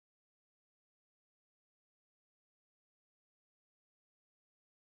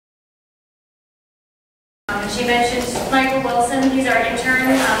She mentioned Michael Wilson, he's our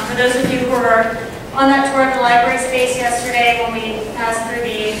intern. For those of you who were on that tour of the library space yesterday, when we passed through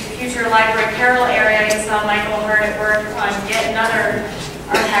the future library Carroll area, you saw Michael hard at work on yet another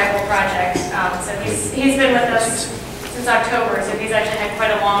archival project. So he's been with us since October, so he's actually had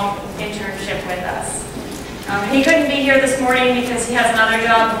quite a long internship with us. He couldn't be here this morning because he has another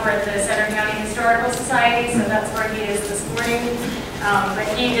job over at the Center County Historical Society, so that's where he is this morning. But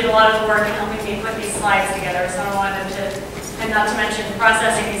he did a lot of the work in helping me put these slides together, so I wanted to, and not to mention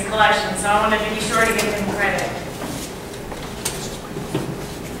processing these collections, so I wanted to be sure to give him credit.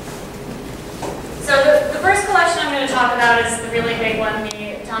 So the first collection I'm going to talk about is the really big one,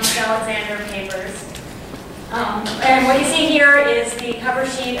 the Thomas Alexander papers. And what you see here is the cover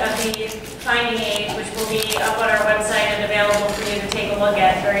sheet of the finding aid, which will be up on our website and available for you to take a look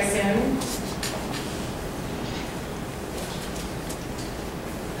at very soon.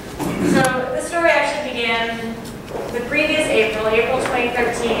 So this story actually began the previous April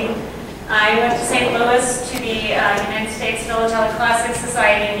 2013. I went to St. Louis to the United States Philatelic Classics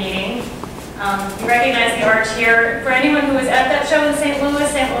Society meeting. You recognize the arch here. For anyone who was at that show in St. Louis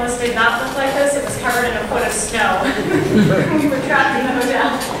did not look like this. It was covered in a foot of snow. We were trapped in the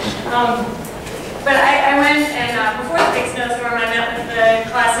hotel. But I went, and before the big snowstorm, I met with the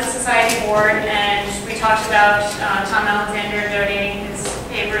Classics Society board, and we talked about Tom Alexander donating his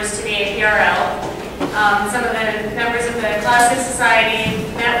papers to the APRL. Some of the members of the Classics Society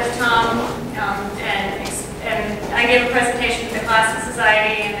met with Tom, and I gave a presentation to the Classics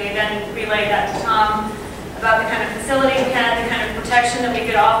Society, and they then relayed that to Tom about the kind of facility we had, the kind of protection that we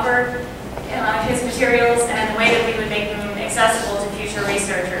could offer his materials, and the way that we would make them accessible to future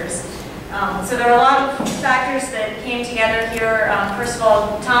researchers. So there were a lot of factors that came together here. First of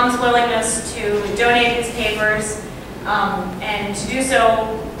all, Tom's willingness to donate his papers, and to do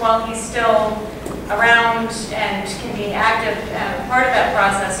so while he's still around and can be active part of that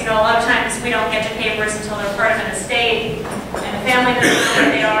process. You know, a lot of times we don't get to papers until they're part of an estate, and the family doesn't know what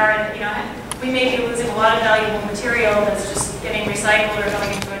they are, and you know, we may be losing a lot of valuable material that's just getting recycled or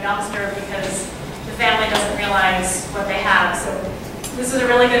going into a dumpster because the family doesn't realize what they have. So this is a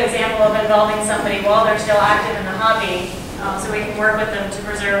really good example of involving somebody while they're still active in the hobby, so we can work with them to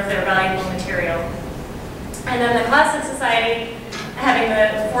preserve their valuable material. And then the Classics Society having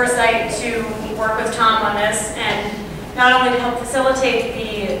the foresight to work with Tom on this, and not only to help facilitate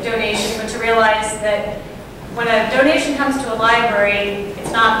the donation, but to realize that when a donation comes to a library,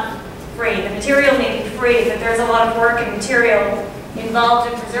 it's not free. The material may be free, but there's a lot of work and material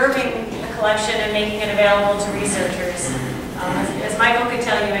involved in preserving the collection and making it available to researchers, as Michael could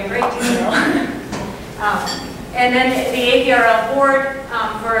tell you in great detail. And then the APRL board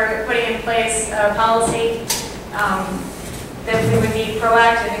for putting in place a policy that we would be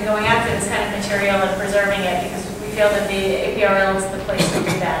proactive in going after this kind of material and preserving it, because we feel that the APRL is the place to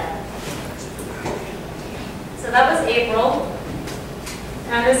do that. So that was April.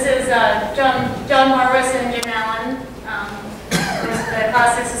 And this is John Morris and Jim Allen, the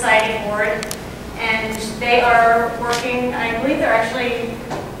Classics Society board, and they are working, I believe they're actually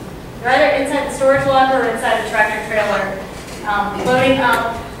either inside the storage locker or inside the tractor trailer, loading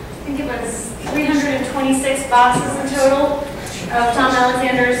up, I think it was 326 boxes in total of Tom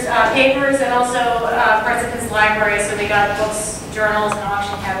Alexander's papers, and also parts of his library, so they got books, journals, and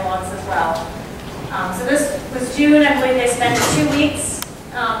auction catalogs as well. So this was June. I believe they spent 2 weeks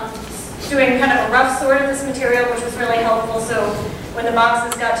doing kind of a rough sort of this material, which was really helpful. So when the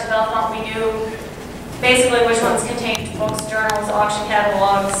boxes got to Belmont, we knew basically which ones contained books, journals, auction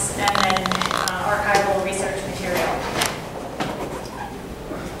catalogs, and then archival research material.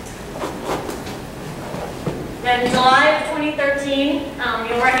 Then July of 2013,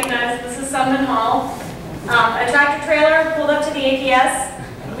 you'll recognize this is Sundman Hall. A tractor trailer pulled up to the APS.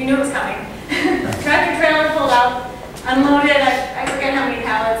 We knew it was coming. Tractor trailer pulled up, unloaded, I forget how many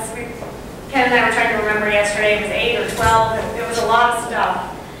pallets. Ken and I were trying to remember yesterday. It was 8 or 12. It was a lot of stuff.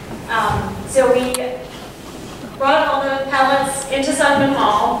 So we brought all the pallets into Sundman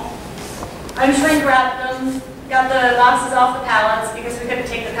Hall, unshrink wrapped them, got the boxes off the pallets because we couldn't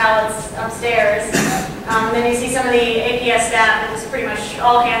take the pallets upstairs. And then you see some of the APS staff. It was pretty much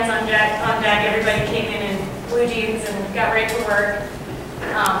all hands on deck. Everybody came in blue jeans and got ready for work.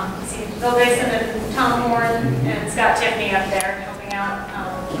 You see Bill Dixon and Tom Horn and Scott Tiffany up there helping out.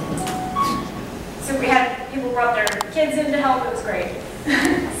 So we had people brought their kids in to help. It was great.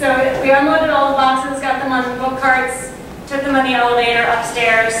 So we unloaded all the boxes, got them on book carts, took them on the elevator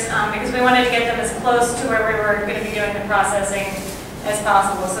upstairs because we wanted to get them as close to where we were going to be doing the processing as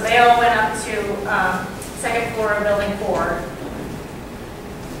possible. So they all went up to second floor of building 4.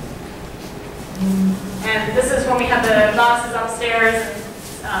 And this is when we have the boxes upstairs,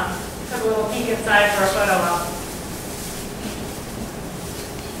 and took a little peek inside for a photo op.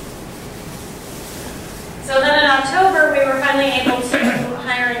 So then in October, we were finally able to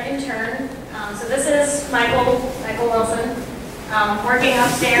hire an intern. So this is Michael Wilson, working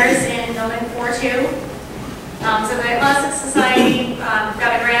upstairs in building 4-2. So the Classics Society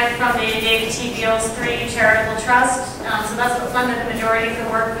got a grant from the David T. Beals III Charitable Trust. So that's what funded the majority of the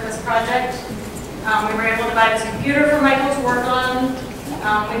work for this project. We were able to buy this computer for Michael to work on.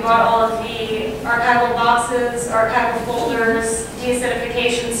 We bought all of the archival boxes, archival folders,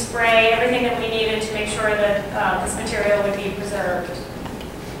 deacidification spray, everything that we needed to make sure that this material would be preserved.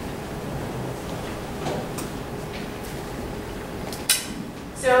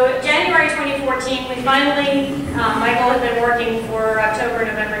 So January 2014, we finally, Michael had been working for October,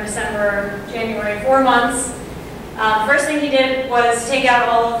 November, December, January, 4 months. First thing he did was take out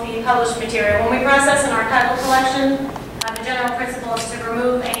all of the published material. When we process an archival collection, the general principle is to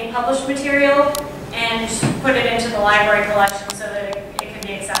remove any published material and put it into the library collection so that it can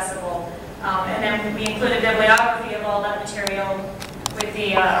be accessible. And then we include a bibliography of all that material with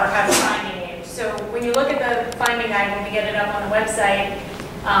the archival finding aid. So when you look at the finding guide, when we get it up on the website,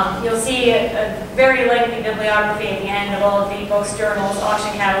 you'll see a very lengthy bibliography at the end of all of the books, journals,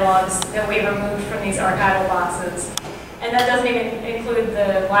 auction catalogs that we removed from these archival boxes. And that doesn't even include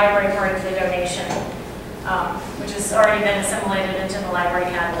the library part of the donation, which has already been assimilated into the library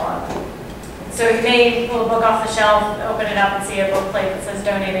catalog. So you may pull a book off the shelf, open it up, and see a book plate that says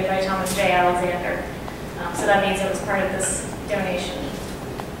donated by Thomas J. Alexander. So that means it was part of this donation.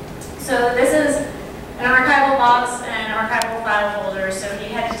 So this is an archival box and archival file folder. So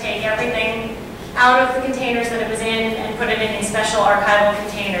he had to take everything out of the containers that it was in and put it in these special archival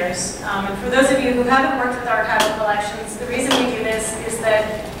containers. And for those of you who haven't worked with archival collections, the reason we do this is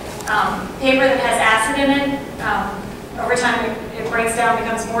that paper that has acid in it, over time it breaks down,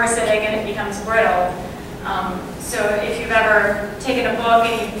 becomes more acidic, and it becomes brittle. So if you've ever taken a book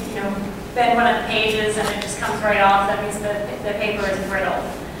and you bend one of the pages and it just comes right off, that means that the paper is brittle.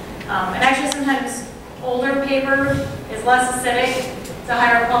 And actually sometimes older paper is less acidic. It's a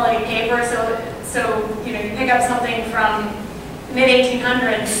higher quality paper, so you pick up something from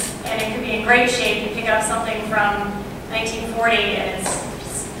mid-1800s and it could be in great shape. You pick up something from 1940 and it's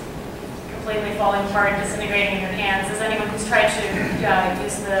just completely falling apart, disintegrating in your hands. As anyone who's tried to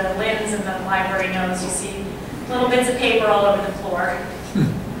use the lens in the library knows, you see little bits of paper all over the floor.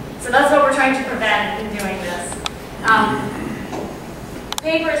 So that's what we're trying to prevent in doing this.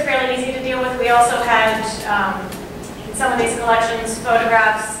 Paper is fairly easy to deal with. We also had, in some of these collections,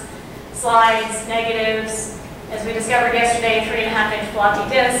 photographs, slides, negatives. As we discovered yesterday, 3.5-inch floppy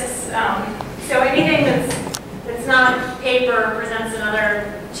disks. So anything that's not paper presents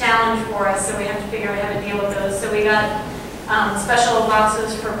another challenge for us, so we have to figure out how to deal with those. So we got special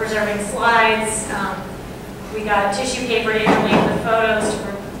boxes for preserving slides. We got tissue paper to interleave the photos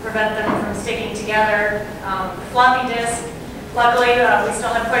to prevent them from sticking together. Floppy disk. Luckily, we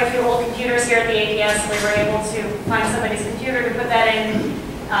still have quite a few old computers here at the APS, so we were able to find somebody's computer to put that in,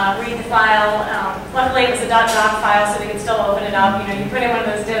 read the file. Luckily, it was a .doc file, so we could still open it up. You put in one of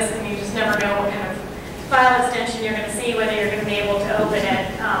those disks, and you just never know what kind of file extension you're going to see, whether you're going to be able to open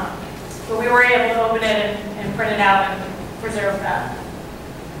it. But we were able to open it and print it out and preserve that.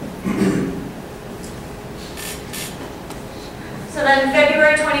 So then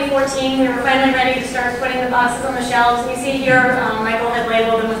February 2014, we were finally ready to start putting the boxes on the shelves. You see here, Michael had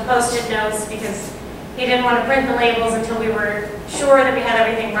labeled them with Post-it notes because he didn't want to print the labels until we were sure that we had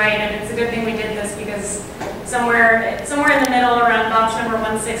everything right. And it's a good thing we did this because somewhere in the middle, around box number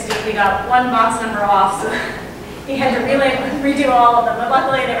 160, we got one box number off. So he had to redo all of them. But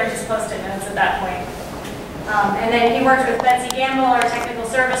luckily, they were just Post-it notes at that point. And then he worked with Betsy Gamble, our technical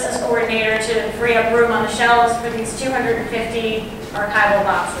services coordinator, to free up room on the shelves for these 250 archival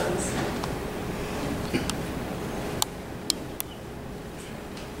boxes.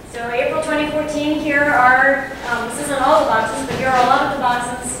 So April 2014, here are, this isn't all the boxes, but here are a lot of the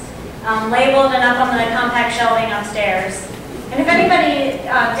boxes labeled and up on the compact shelving upstairs. And if anybody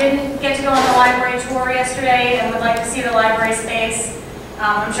didn't get to go on the library tour yesterday and would like to see the library space,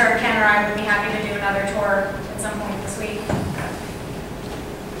 I'm sure Ken or I would be happy to do another tour at some point this week.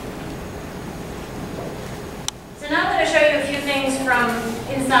 So now I'm going to show you a few things from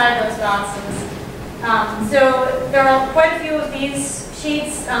inside those boxes. So there are quite a few of these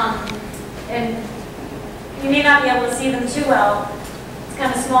sheets, and you may not be able to see them too well. It's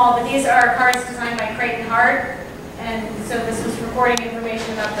kind of small, but these are cards designed by Creighton Hart, and so this was recording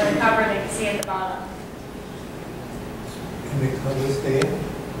information about the cover that you see at the bottom. Can we cover this day?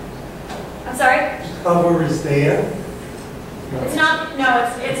 I'm sorry? Cover is there? It's not, no,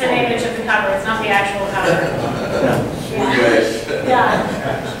 it's an image of the cover, it's not the actual cover.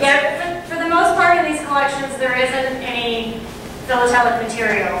 Yeah, for the most part in these collections, there isn't any philatelic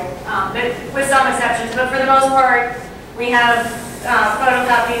material, with some exceptions, but for the most part, we have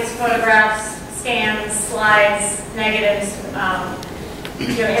photocopies, photographs, scans, slides, negatives,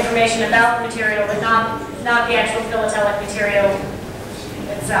 information about the material, but not the actual philatelic material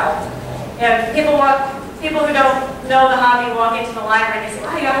itself. People who don't know the hobby walk into the library and they say,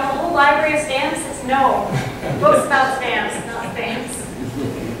 wow, you have a whole library of stamps? It's no. Books about stamps, not stamps.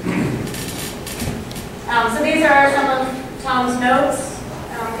 So these are some of Tom's notes.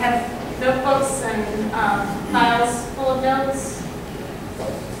 We have notebooks and files full of notes.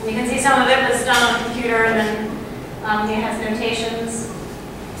 You can see some of it was done on a computer, and then he has notations.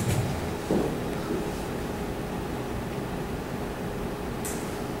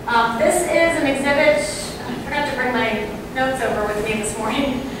 This is an exhibit. I forgot to bring my notes over with me this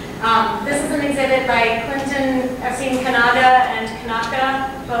morning. This is an exhibit by Clinton Efsine Kanada and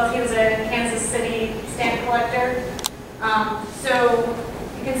Kanaka. Both, he was a Kansas City stamp collector. So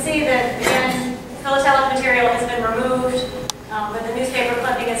you can see that, again, philatelic material has been removed, but the newspaper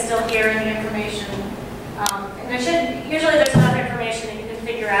clipping is still here in the information. And usually there's enough information that you can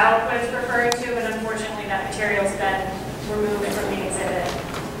figure out what it's referring to, but unfortunately that material's been removed from the exhibit.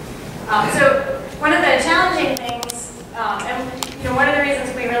 So one of the challenging things, and one of the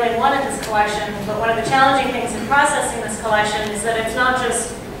reasons we really wanted this collection, but one of the challenging things in processing this collection is that it's not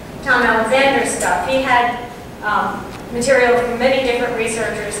just Tom Alexander's stuff. He had material from many different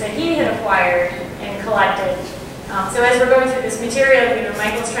researchers that he had acquired and collected. So as we're going through this material,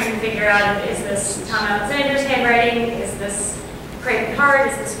 Michael's trying to figure out, is this Tom Alexander's handwriting? Is this Creighton Hart?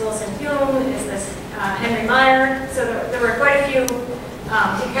 Is this Wilson Hume? Is this Henry Meyer? So there were quite a few.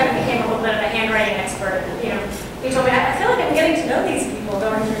 He kind of became a little bit of a handwriting expert. He told me, I feel like I'm getting to know these people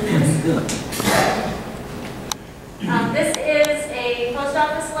going through this. This is a post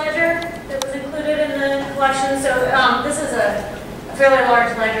office ledger that was included in the collection. So this is a fairly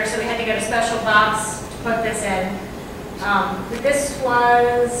large ledger, so we had to get a special box to put this in. But this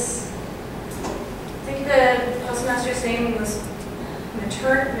was, I think the postmaster's name was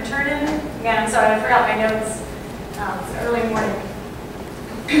Maternin. Yeah, I'm sorry, I forgot my notes. It's early morning.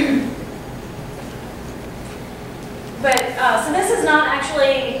 But, so this is not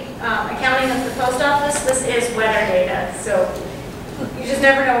actually accounting of the post office, this is weather data, so you just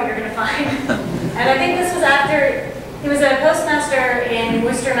never know what you're going to find. And I think this was after, he was a postmaster in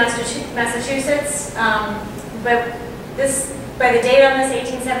Worcester, Massachusetts, but this, by the date on this,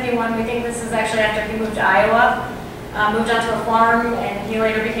 1871, we think this is actually after he moved to Iowa, moved onto a farm, and he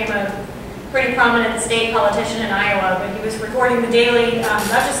later became a pretty prominent state politician in Iowa, but he was recording the daily, not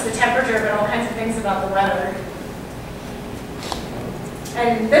just the temperature, but all kinds of things about the weather.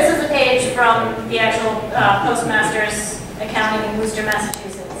 And this is a page from the actual postmaster's accounting in Worcester,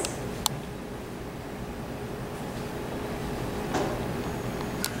 Massachusetts.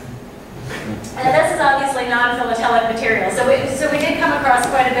 And this is obviously non-philatelic material, so we did come across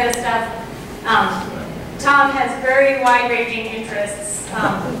quite a bit of stuff. Tom has very wide-ranging interests.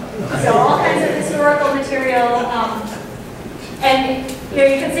 So all kinds of historical material, and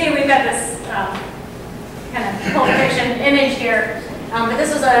you can see we've got this kind of Pulp Fiction image here. But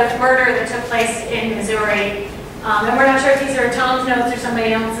this was a murder that took place in Missouri, and we're not sure if these are Tom's notes or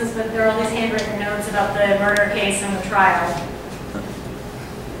somebody else's, but there are all these handwritten notes about the murder case and the trial.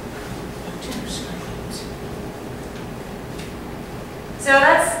 So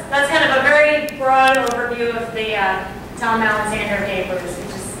that's kind of a very broad overview of the Tom Alexander papers.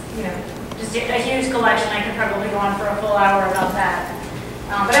 It's just a huge collection. I could probably go on for a full hour about that.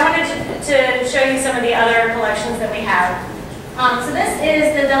 But I wanted to show you some of the other collections that we have. So this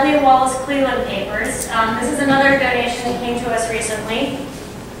is the W. Wallace Cleland papers. This is another donation that came to us recently.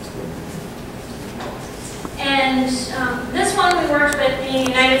 And this one we worked with the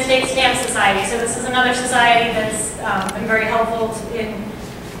United States Stamp Society. So this is another society that's been very helpful in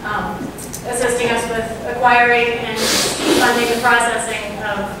assisting us with acquiring and funding the processing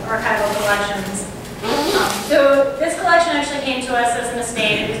of archival collections. So this collection actually came to us as an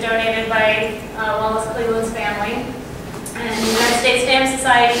estate. It was donated by Wallace Cleland's family. And the United States Stamp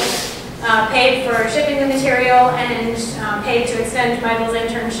Society paid for shipping the material and paid to extend Michael's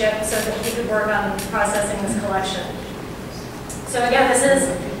internship so that he could work on processing this collection. So again, this is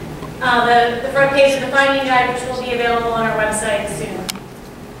the front page of the finding guide, which will be available on our website soon.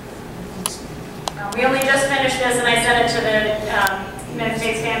 We only just finished this, and I sent it to the United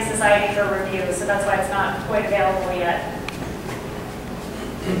States Stamp Society for review, so that's why it's not quite available yet.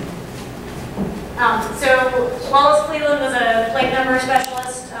 So Wallace Cleland was a plate number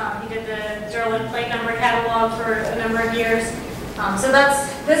specialist. He did the Derlin plate number catalog for a number of years. So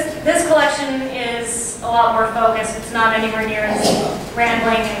this collection is a lot more focused. It's not anywhere near as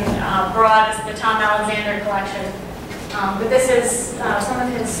rambling and broad as the Tom Alexander collection. But this is some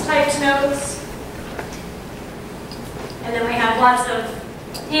of his typed notes. And then we have lots of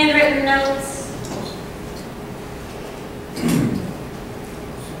handwritten notes.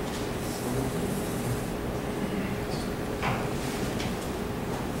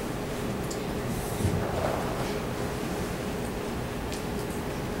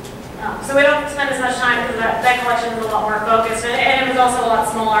 So we don't spend as much time because that collection is a lot more focused, and it was also a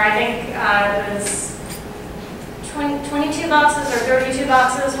lot smaller. I think it was 22 boxes or 32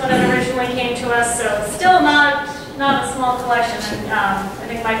 boxes when it originally came to us, so it's still not a small collection. And I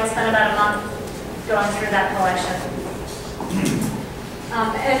think Michael spent about a month going through that collection.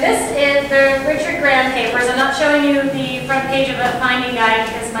 And this is the Richard Graham papers. I'm not showing you the front page of a finding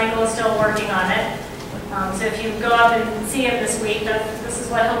guide because Michael is still working on it. So if you go up and see him this week, this is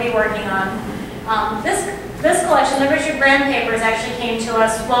what he'll be working on. This collection, the Richard Graham papers, actually came to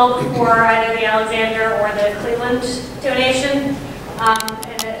us well before either the Alexander or the Cleland donation.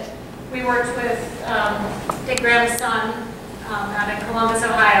 We worked with Dick Graham's son out in Columbus,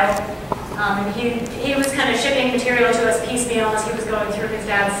 Ohio. And he was kind of shipping material to us piecemeal as he was going through his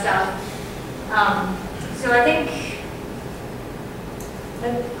dad's stuff. So I think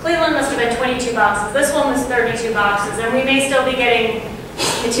Cleveland must have been 22 boxes. This one was 32 boxes, and we may still be getting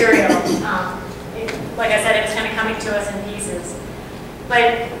material. Like I said, it was kind of coming to us in pieces.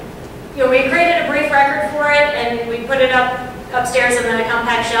 But we created a brief record for it, and we put it up upstairs in the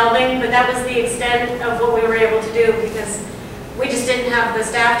compact shelving. But that was the extent of what we were able to do because we just didn't have the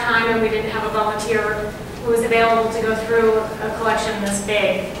staff time, and we didn't have a volunteer who was available to go through a collection this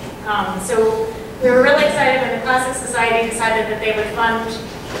big. So we were really excited when the Classic Society decided that they would fund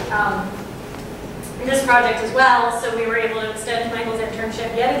this project as well, so we were able to extend Michael's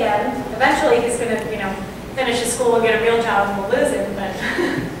internship yet again. Eventually he's going to, finish his school and get a real job and we'll lose him, but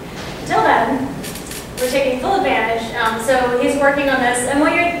until then, we're taking full advantage. So he's working on this, and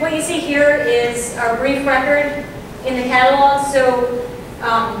what you see here is our brief record in the catalog. So,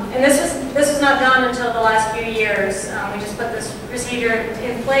 and this was not done until the last few years. We just put this procedure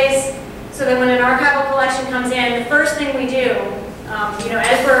in place. So that when an archival collection comes in, the first thing we do,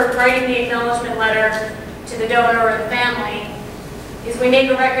 as we're writing the acknowledgement letter to the donor or the family, is we make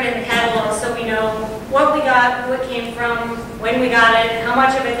a record in the catalog so we know what we got, who it came from, when we got it, how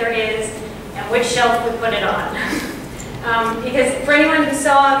much of it there is, and which shelf we put it on. Because for anyone who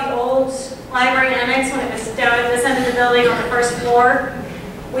saw the old library annex when it was down at this end of the building on the first floor,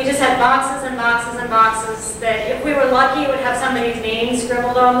 we just had boxes and boxes and boxes that if we were lucky would have somebody's name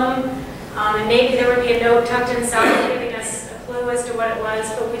scribbled on them. And maybe there would be a note tucked inside giving us a clue as to what it was,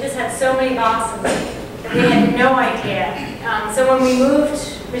 but we just had so many boxes that we had no idea. So when we moved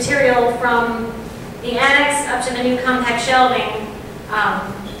material from the annex up to the new compact shelving,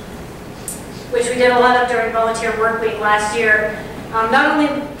 which we did a lot of during Volunteer Work Week last year, not only,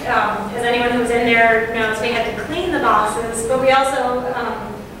 as anyone who was in there knows, we had to clean the boxes, but we also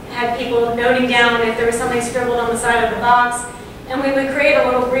had people noting down if there was something scribbled on the side of the box. And we would create a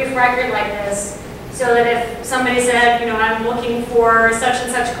little brief record like this, so that if somebody said, I'm looking for such and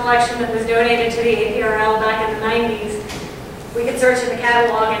such collection that was donated to the APRL back in the 90s, we could search in the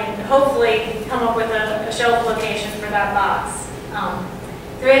catalog and hopefully come up with a shelf location for that box.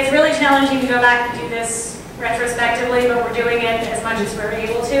 So it's really challenging to go back and do this retrospectively, but we're doing it as much as we're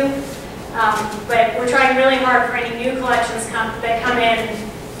able to. But we're trying really hard for any new collections that come in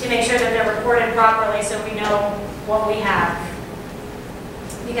to make sure that they're recorded properly so we know what we have.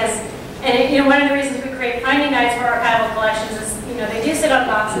 Because, and one of the reasons we create finding guides for archival collections is, they do sit on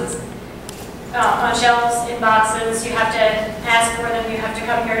boxes, on shelves in boxes. You have to ask for them. You have to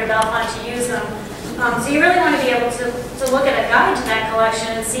come here to Bellefonte to use them. So you really want to be able to look at a guide to that collection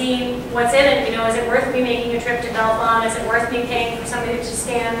and see what's in it. Is it worth me making a trip to Bellefonte? Is it worth me paying for somebody to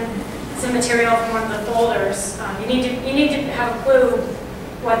scan some material from one of the folders? You need to have a clue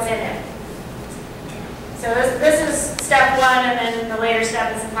what's in it. So this is step one, and then the later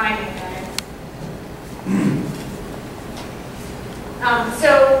step is the finding guide. So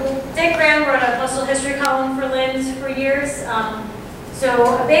Dick Graham wrote a postal history column for Linz for years.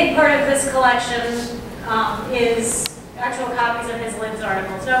 So a big part of this collection is actual copies of his Linz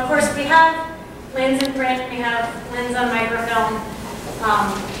articles. Now, of course, we have Linz in print, we have Linz on microfilm.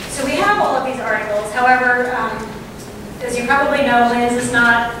 So we have all of these articles. However, as you probably know, Linz is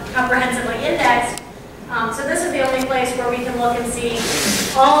not comprehensively indexed. So this is the only place where we can look and see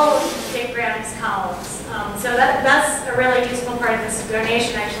all of Dick Graham's columns. So that's a really useful part of this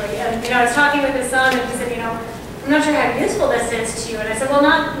donation, actually. And I was talking with his son, and he said, I'm not sure how useful this is to you. And I said, well,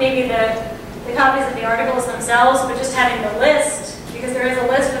 not maybe the copies of the articles themselves, but just having the list, because there is a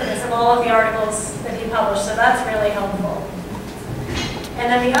list of this of all of the articles that he published. So that's really helpful. And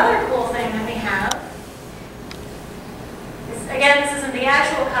then the other cool thing that we have is, again, this isn't the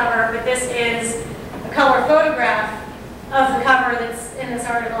actual cover, but this is a color photograph of the cover that's in this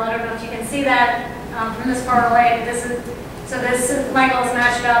article. I don't know if you can see that from this far away. Michael has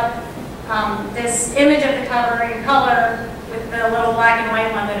matched up this image of the cover in color with the little black and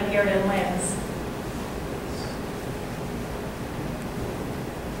white one that appeared in Lynn's.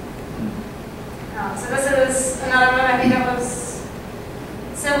 So this is another one. I think it was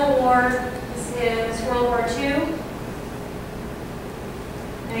Civil War. This is World War II.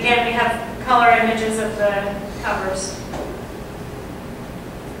 And again, we have color images of the covers.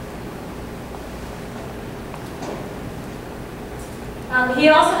 He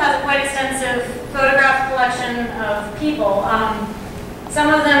also has a quite extensive photograph collection of people.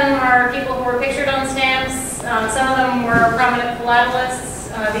 Some of them are people who were pictured on stamps. Some of them were prominent philatelists.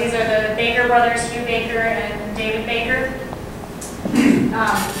 These are the Baker brothers, Hugh Baker and David Baker.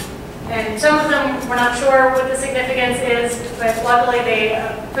 And some of them, we're not sure what the significance is, but luckily they,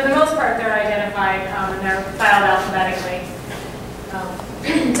 for the most part, they're identified and they're filed alphabetically.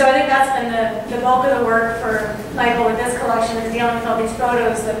 So I think that's been the bulk of the work for Michael with this collection, is dealing with all these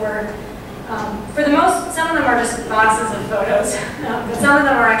photos that were, for the most, some of them are just boxes of photos, but some of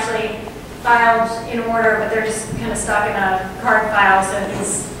them are actually filed in order, but they're just kind of stuck in a card file, so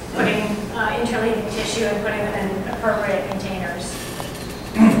he's putting, interleaving tissue and putting them in appropriate containers.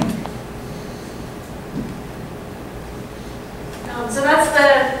 So that's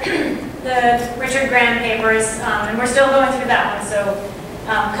the Richard Graham papers, and we're still going through that one, so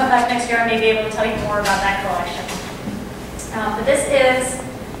come back next year, I may be able to tell you more about that collection. But this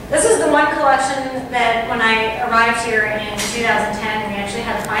is the one collection that when I arrived here in 2010, we actually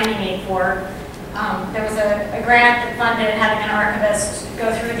had a finding aid for. There was a grant that funded having an archivist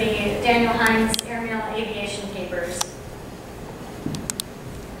go through the Daniel Hines Airmail Aviation papers.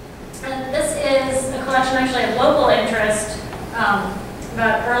 And this is a collection actually of local interest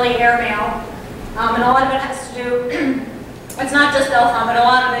about early airmail. And a lot of it has to do, it's not just Bellefonte, but a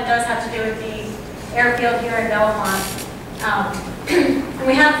lot of it does have to do with the airfield here in Bellefonte. And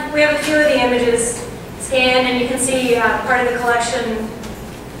we have a few of the images scanned, and you can see part of the collection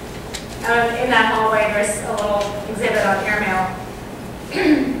in that hallway. There's a little exhibit on airmail.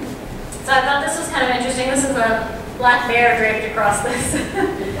 So I thought this was kind of interesting. This is a black bear draped across this,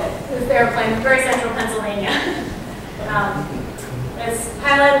 this airplane, very central Pennsylvania. It's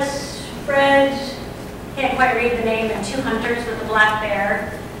pilot Fred, can't quite read the name, and two hunters with a black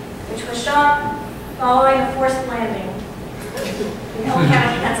bear, which was shot following a forced landing in Elk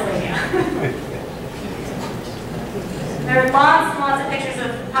County, Pennsylvania. There are lots and lots of pictures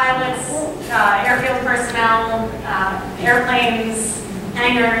of pilots, airfield personnel, airplanes,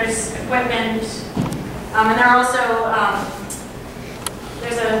 hangars, equipment, and there are also,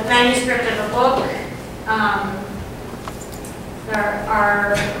 there's a manuscript of a book. There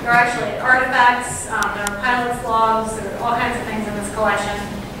are actually artifacts, there are pilot's logs, there are all kinds of things in this collection.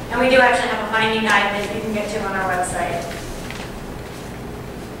 And we do actually have a finding guide that you can get to on our website.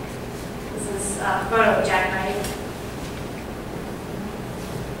 This is a photo of Jack Knight.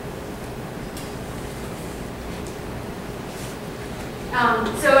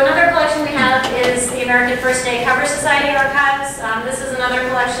 So another collection we have is the American First Day Cover Society archives. This is another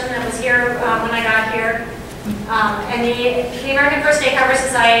collection that was here when I got here. And the American First Day Cover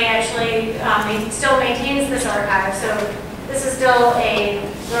Society actually still maintains this archive, so this is still a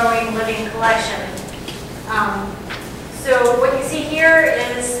growing, living collection. So what you see here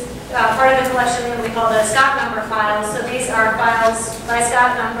is part of the collection that we call the Scott number files. So these are files by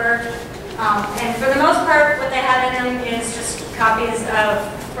Scott number, and for the most part, what they have in them is just copies of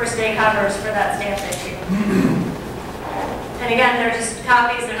First Day covers for that stamp issue. And again, they're just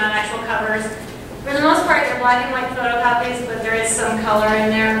copies; they're not actual covers. For the most part, they're black and white photocopies, but there is some color in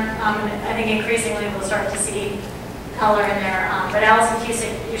there. And I think increasingly we'll start to see color in there. But Allison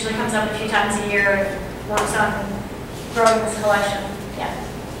Cusick usually comes up a few times a year and works on growing this collection. Yeah.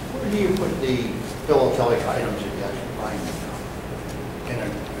 Where do you put the philatelic items that you actually find in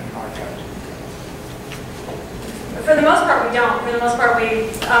an archive? For the most part, we don't. For the most part, we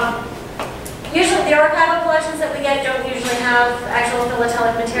usually the archival collections that we get don't usually have actual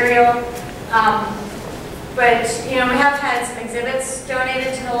philatelic material. But we have had some exhibits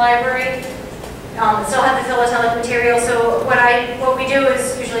donated to the library, Still have the philatelic material, so what we do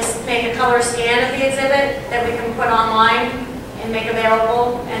is usually make a color scan of the exhibit that we can put online and make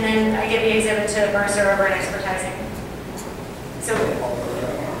available, and then I give the exhibit to Mercer over at Expertising. So,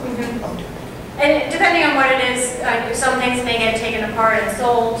 and depending on what it is, some things may get taken apart and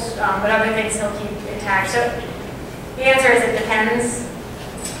sold, but other things he'll keep intact. So the answer is it depends.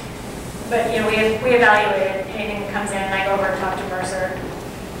 But you know, we evaluate anything that comes in, and I go over and talk to Mercer.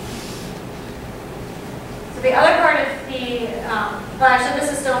 So the other part of the, well actually this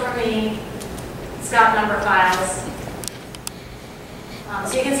is still from the Scott number files.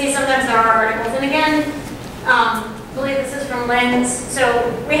 So you can see sometimes there are articles, and again, I believe this is from Lynn's. So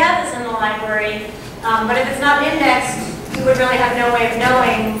we have this in the library, but if it's not indexed, you would really have no way of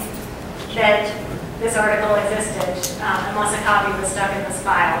knowing that this article existed unless a copy was stuck in this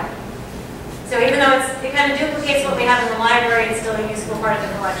file. So even though it kind of duplicates what we have in the library, it's still a useful part of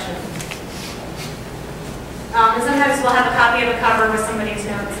the collection. And sometimes we'll have a copy of a cover with somebody's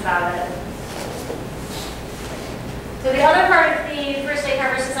notes about it. So the other part of the First Day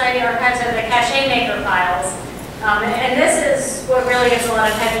Cover Society archives are the cachet maker files. And this is what really gets a lot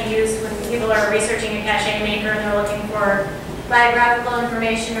of heavy use when people are researching a cachet maker and they're looking for biographical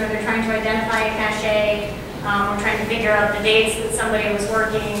information, or they're trying to identify a cachet, or trying to figure out the dates that somebody was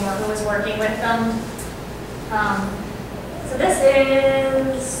working or who was working with them. So this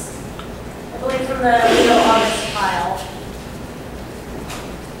is, I believe, from the Leo August file.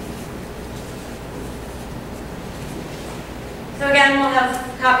 So again, we'll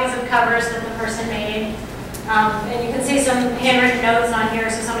have copies of covers that the person made. And you can see some handwritten notes on here,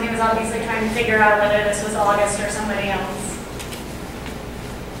 so somebody was obviously trying to figure out whether this was August or somebody else.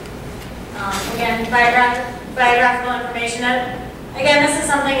 Again, biographical information. Again, this is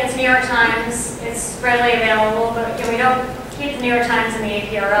something that's New York Times. It's readily available, but we don't keep the New York Times in the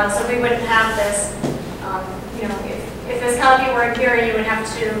APRL, so we wouldn't have this. You know, if this copy weren't here, you would have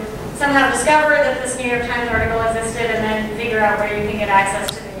to somehow discover that this New York Times article existed and then figure out where you can get access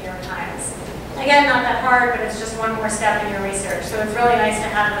to the New York Times. Again, not that hard, but it's just one more step in your research. So it's really nice to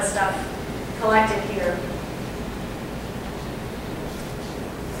have this stuff collected here.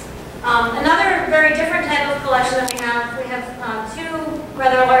 Another very different type of collection that we have two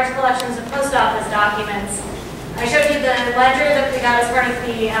rather large collections of post office documents. I showed you the ledger that we got as part of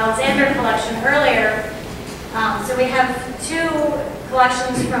the Alexander collection earlier. So we have two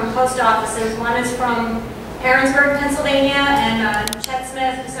collections from post offices. One is from Harrisburg, Pennsylvania, and Chet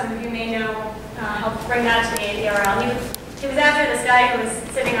Smith, who some of you may know, helped bring that to the APRL. He was after this guy who was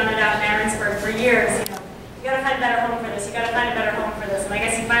sitting on it out in Harrisburg for years. You gotta find a better home for this, you gotta find a better home for this. And I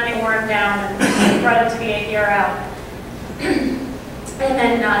guess he finally wore him down and brought it to the APRL. And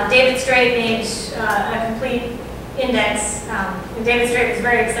then David Strait made a complete index. And David Strait was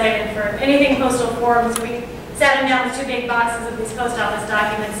very excited for anything postal forms. We sat him down with two big boxes of these post office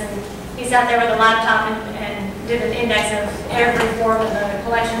documents, and he sat there with a laptop and did an index of every form of the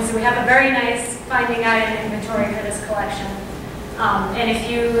collection. So we have a very nice finding item inventory for this collection. And if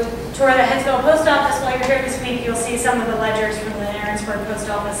you tour the Hitsville Post Office while you're here this week, you'll see some of the ledgers from the Aaronsburg Post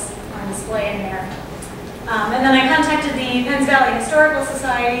Office on display in there. And then I contacted the Penns Valley Historical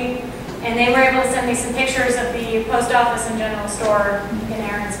Society, and they were able to send me some pictures of the post office and general store in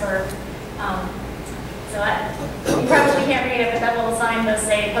Aaronsburg. So you probably can't read it, but that little sign does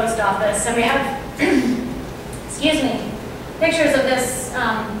say post office. And we have, excuse me, pictures of this.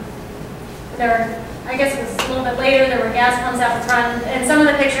 I guess it was a little bit later, there were gas pumps out front. And some of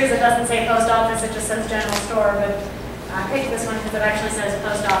the pictures, it doesn't say post office, it just says general store. But I picked this one because it actually says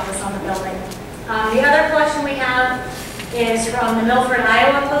post office on the building. The other collection we have is from the Milford,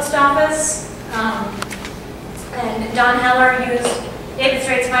 Iowa Post Office. And Don Heller used David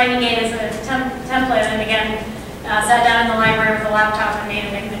Strait's finding aid as a template, and again, sat down in the library with a laptop and made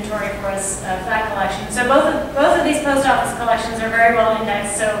an inventory for us of that collection. So both of these post office collections are very well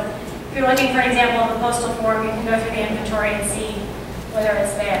indexed. So if you're looking for an example of a postal form, you can go through the inventory and see whether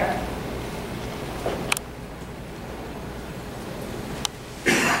it's there.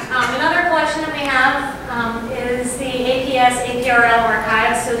 Another collection that we have is the APS APRL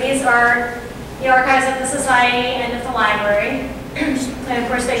archives. So these are the archives of the Society and of the library. And of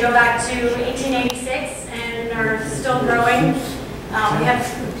course they go back to 1886 and are still growing. We have,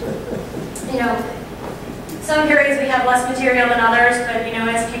 some periods we have less material than others, but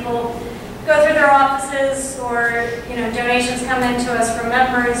as people go through their offices or donations come in to us from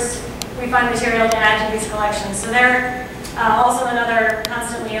members, we find material to add to these collections. So they're also another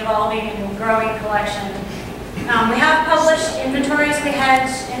constantly evolving and growing collection. We have published inventories. We had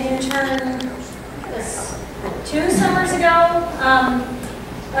an intern 2 summers ago,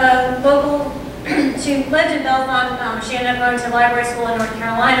 a local she lived in Belmont. She ended up going to library school in North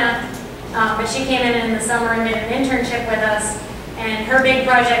Carolina, but she came in the summer and did an internship with us. And her big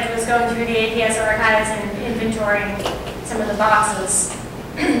project was going through the APS archives and inventorying some of the boxes.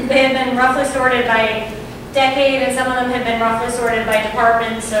 They had been roughly sorted by decade, and some of them had been roughly sorted by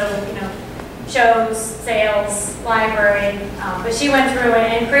department, so, you know, shows, sales, library. But she went through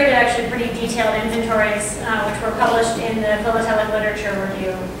it and created actually pretty detailed inventories, which were published in the Philatelic Literature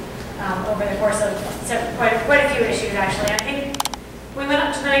Review over the course of quite a few issues, actually. I think we went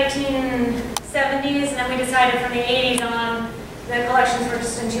up to the 1970s, and then we decided from the 80s on, the collections were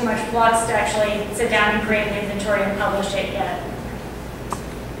just in too much flux to actually sit down and create an inventory and publish it yet.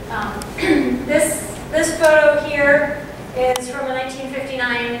 This photo here is from a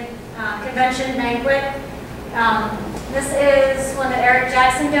 1959 convention banquet. This is one that Eric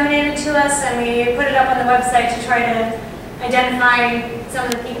Jackson donated to us, and we put it up on the website to try to identify some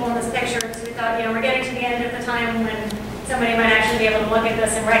of the people in this picture, because we thought, you know, we're getting to the end of the time when somebody might actually be able to look at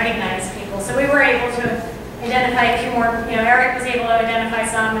this and recognize people. So we were able to identify a few more, you know, Eric was able to identify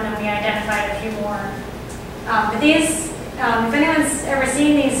some, and then we identified a few more. But these, if anyone's ever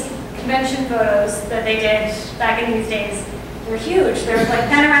seen these convention photos that they did back in these days, they're huge. They're like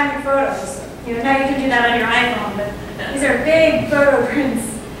panoramic photos. You know, now you can do that on your iPhone, but these are big photo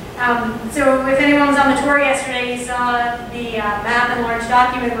prints. So if anyone was on the tour yesterday, you saw the map and large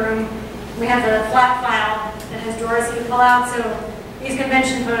document room. We have the flat file that has drawers that you pull out. So these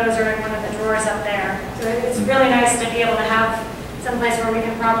convention photos are in one of the drawers up there. So it's really nice to be able to have some place where we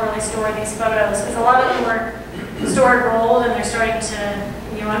can properly store these photos, because a lot of them were stored rolled and they're starting to,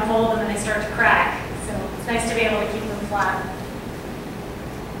 you know, unfold and then they start to crack. So it's nice to be able to keep them flat.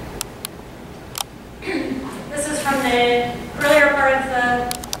 This is from the earlier part of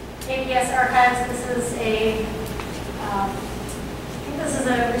the APS archives. This is a, I think this is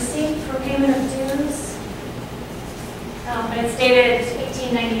a receipt for payment of dues. But it's dated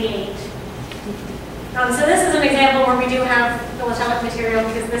 1898. So this is an example where we do have philatelic material,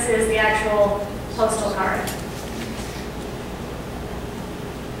 because this is the actual postal card.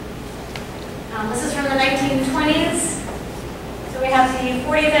 This is from the 1920s. So we have the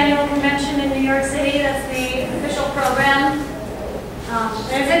 40th Annual Convention in New York City. That's the official program.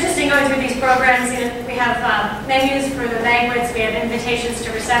 And it's interesting going through these programs. You know, we have menus for the banquets. We have invitations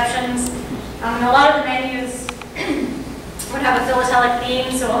to receptions. And a lot of the menus would have a philatelic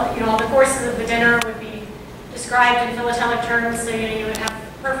theme, so, you know, all the courses of the dinner would be described in philatelic terms. So, you know, you would have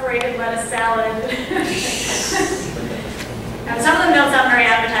perforated lettuce salad. Some of them don't sound very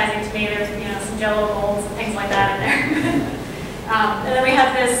appetizing to me. There's, you know, some Jello bowls and things like that in there. And then we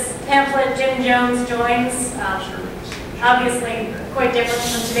have this pamphlet, Jim Jones Joins. Obviously, quite different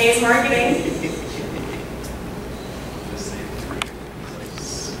from today's marketing.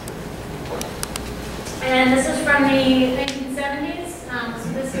 And this is from the 1970s. So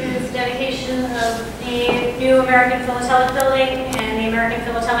this is dedication of the new American Philatelic Building and the American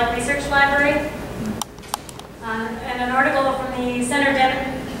Philatelic Research Library. And an article from the Center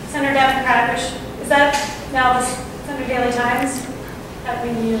Democrat, which is that now the Center Daily Times? That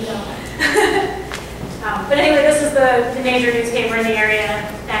we knew but anyway, this is the major newspaper in the area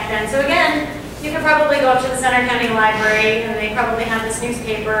back then. So again, you could probably go up to the Center County Library, and they probably have this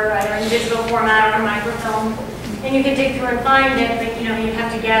newspaper either in digital format or microfilm, and you can dig through and find it, but you know, you'd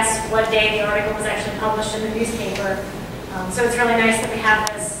have to guess what day the article was actually published in the newspaper. So it's really nice that we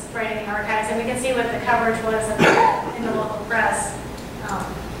have this right in the archives, and we can see what the coverage was in the local press.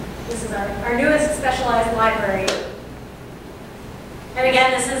 This is our newest specialized library. And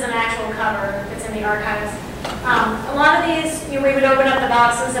again, this is an actual cover that's in the archives. A lot of these, you know, we would open up the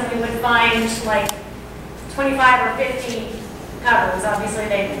boxes and we would find like 25 or 50 covers. Obviously,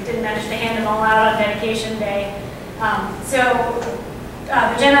 they didn't manage to hand them all out on dedication day.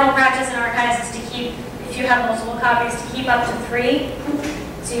 The general practice in archives is to keep, if you have multiple copies, to keep up to 3.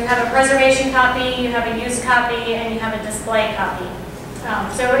 So you have a preservation copy, you have a use copy, and you have a display copy.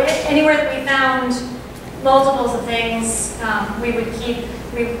 So anywhere that we found multiples of things, we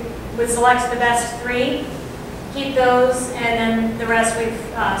would select the best 3, keep those, and then the rest we've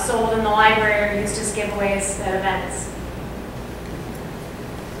sold in the library or used as giveaways at events.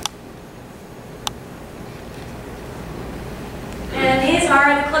 And these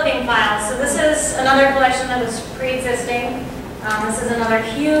are the clipping files. So this is another collection that was pre-existing. This is another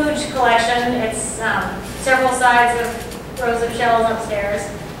huge collection. It's several sides of rows of shelves upstairs.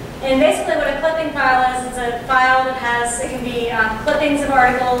 And basically what a clipping file is, it's a file that has, it can be clippings of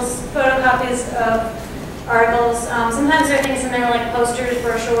articles, photocopies of articles. Sometimes there are things in there like posters,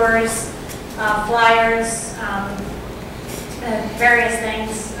 brochures, flyers, various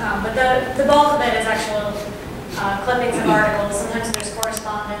things. But the bulk of it is actually clippings of articles. Sometimes there's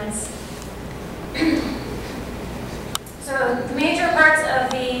correspondence. So the major parts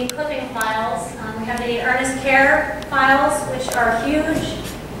of the clipping files, we have the Ernest Care files, which are huge.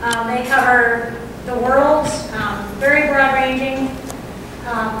 They cover the world, very broad-ranging.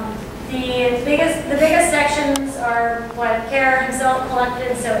 The biggest sections are what Care himself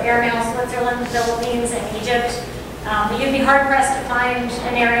collected, so airmail, Switzerland, Philippines, and Egypt. You'd be hard-pressed to find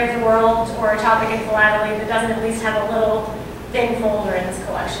an area of the world or a topic in philately that doesn't at least have a little thin folder in this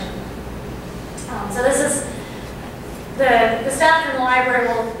collection. So this is, the staff in the library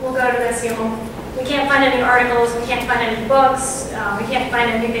will go to this. We can't find any articles, we can't find any books, we can't find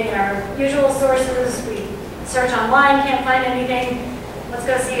anything in our usual sources, we search online, can't find anything. Let's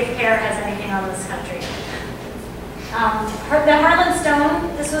go see if Care has anything on this country. The Harlan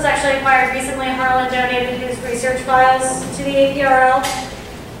Stone, this was actually acquired recently. Harlan donated his research files to the APRL.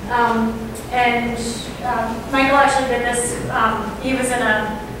 Michael actually did this. He was in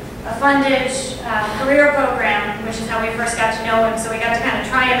a funded career program, which is how we first got to know him, so we got to kind of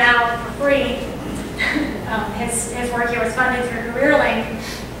try him out for free. His work here was funded through CareerLink.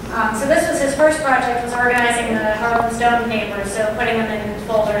 So this was his first project, was organizing the Harlan Stone papers, so putting them in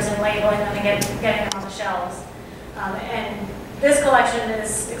folders and labeling them and getting them on the shelves. And this collection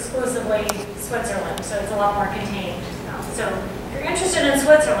is exclusively Switzerland, so it's a lot more contained. So if you're interested in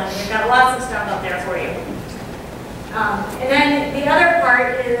Switzerland, we've got lots of stuff out there for you. And then the other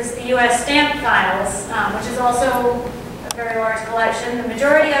part is the U.S. stamp files, which is also a very large collection. The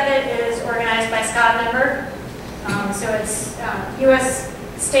majority of it is organized by Scott Member. So it's U.S.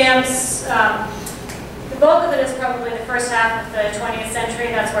 stamps. The bulk of it is probably the first half of the 20th century.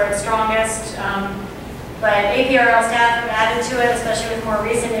 That's where it's strongest. But APRL staff have added to it, especially with more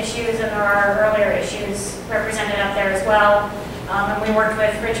recent issues, and there are earlier issues represented up there as well. And we worked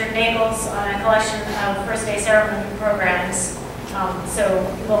with Richard Naples on a collection of First Day Ceremony programs. So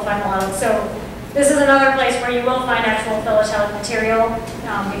we'll find a lot of. So this is another place where you will find actual philatelic material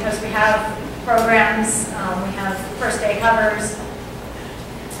because we have programs, we have First Day covers.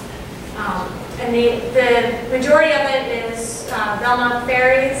 And the majority of it is Belmont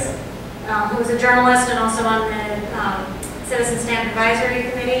Ferries, who was a journalist and also on the Citizen Stamp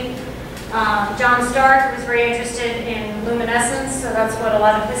Advisory Committee. John Stark was very interested in luminescence, so that's what a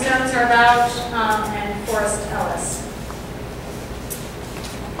lot of his notes are about, and Forrest Ellis.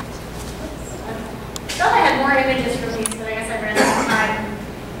 I thought I had more images from these, but I guess I ran out of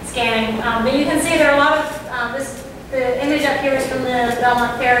time scanning. But you can see there are a lot of, the image up here is from the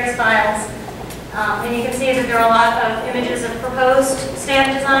Belmont Ferries files. And you can see that there are a lot of images of proposed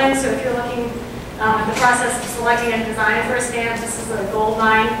stamp designs. So if you're looking at the process of selecting a design for a stamp, this is a gold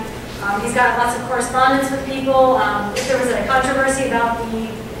mine. He's got lots of correspondence with people. If there was a controversy about the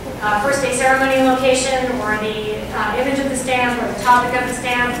First Day Ceremony location or the image of the stamp or the topic of the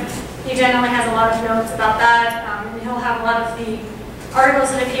stamp, he generally has a lot of notes about that. And he'll have a lot of the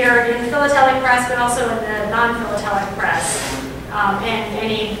articles that appeared in the philatelic press, but also in the non-philatelic press. And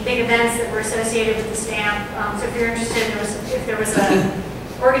any big events that were associated with the stamp. So if you're interested, if there was an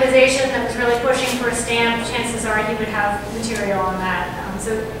organization that was really pushing for a stamp, chances are you would have material on that.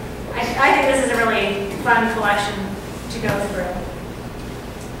 So I think this is a really fun collection to go through.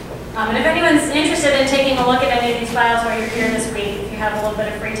 And if anyone's interested in taking a look at any of these files while you're here this week, if you have a little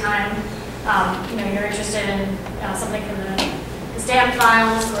bit of free time, you're interested in something from the stamp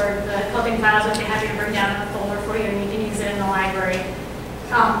files or the clipping files, which we have you bring down in a folder for you, and you can use it in the library.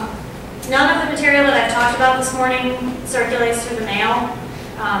 None of the material that I've talked about this morning circulates through the mail,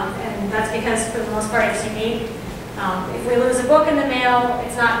 and that's because for the most part it's unique. If we lose a book in the mail,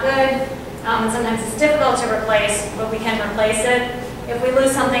 it's not good, and sometimes it's difficult to replace, but we can replace it. If we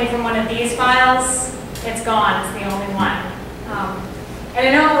lose something from one of these files, it's gone, it's the only one. And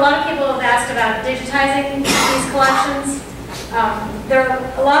I know a lot of people have asked about digitizing these collections. There are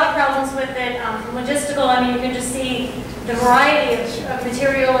a lot of problems with it. From logistical, you can just see the variety of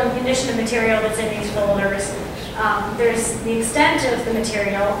material and condition of material that's in these folders. There's the extent of the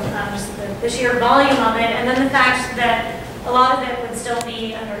material, just the sheer volume of it, and then the fact that a lot of it would still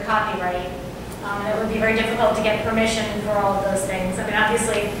be under copyright. And it would be very difficult to get permission for all of those things.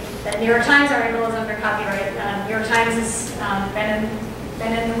 Obviously, the New York Times article is under copyright. New York Times has been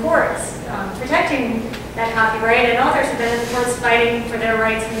in the courts protecting that copyright, and authors have been in the courts fighting for their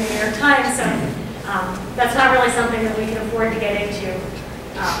rights in the New York Times. So that's not really something that we can afford to get into.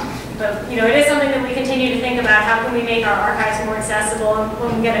 But it is something that we continue to think about. How can we make our archives more accessible?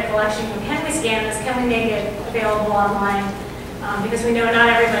 When we get a collection, can we scan this? Can we make it available online? Because we know not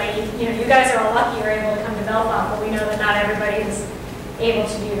everybody, you guys are all lucky you're able to come to Bellefonte, but we know that not everybody is able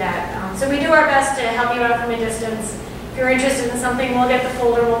to do that. So we do our best to help you out from a distance. if you're interested in something, we'll get the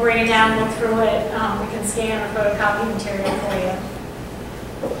folder, we'll bring it down, look through it, we can scan or photocopy material for you.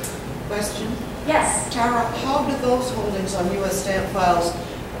 Question? Yes? Tara, how do those holdings on U.S. stamp files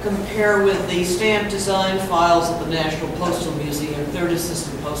compare with the stamp design files at the National Postal Museum, Third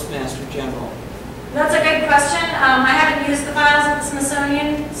Assistant Postmaster General? That's a good question. I haven't used the files at the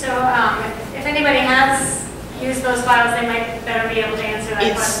Smithsonian, so if anybody has used those files, they might better be able to answer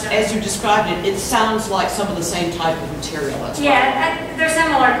that question. As you described it, it sounds like some of the same type of material. That's yeah, they're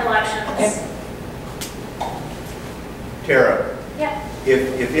similar collections. Okay. Tara, Yeah.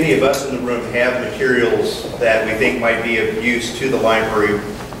 if any of us in the room have materials that we think might be of use to the library,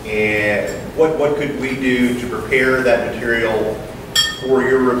 and what could we do to prepare that material for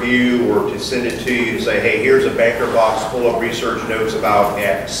your review or to send it to you to say, hey, here's a banker box full of research notes about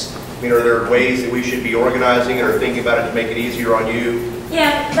X? I mean, are there ways that we should be organizing it or thinking about it to make it easier on you?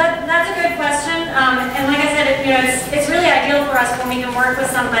 Yeah, that's a good question. And like I said, it's really ideal for us when we can work with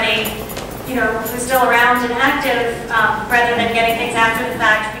somebody, who's still around and active, rather than getting things after the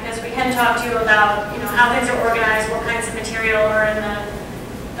fact, because we can talk to you about, how things are organized, what kinds of material are in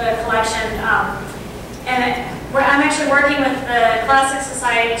the collection. I'm actually working with the Classics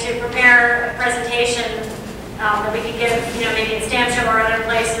Society to prepare a presentation that we could give, maybe in Stamp Show or other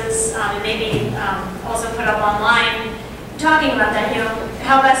places, and maybe also put up online, talking about that,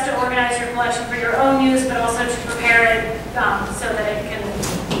 how best to organize your collection for your own use, but also to prepare it so that it can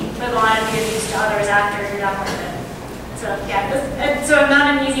live on and be of use to others after you're done with it. So yeah, so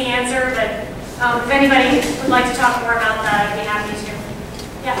not an easy answer, but if anybody would like to talk more about that, I'd be happy to.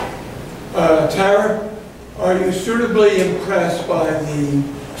 Yeah. Tara, are you suitably impressed by the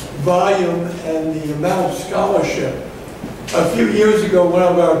volume and the amount of scholarship? A few years ago, one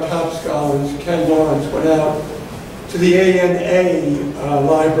of our top scholars, Ken Lawrence, went out to the ANA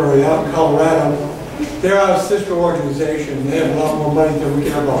library out in Colorado. They're our sister organization. They have a lot more money than we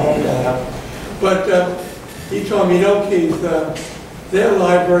can ever hope to have. But he told me, Keith, their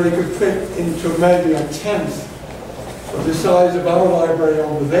library could fit into maybe a tenth of the size of our library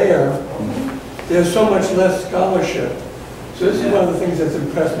over there. There's so much less scholarship. So this is one of the things that's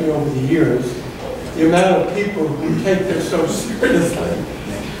impressed me over the years. The amount of people who take this so seriously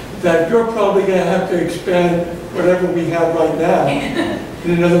that you're probably going to have to expand whatever we have right now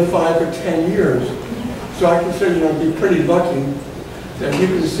in another 5 or 10 years. So I consider be pretty lucky that you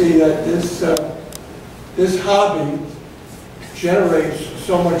can see that this hobby generates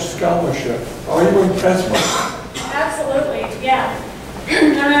so much scholarship. Are you impressed with it? Absolutely, yeah.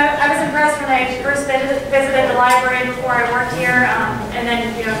 I was impressed when I first visited the library before I worked here, and then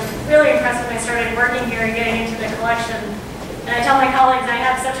really impressed when I started working here and getting into the collection. And I tell my colleagues I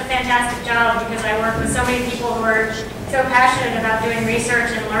have such a fantastic job because I work with so many people who are so passionate about doing research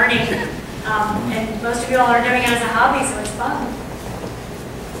and learning, and most of you all are doing it as a hobby, so it's fun.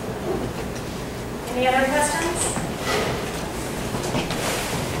 Any other questions?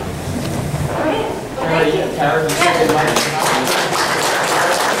 All right. Well, thank you. Tara,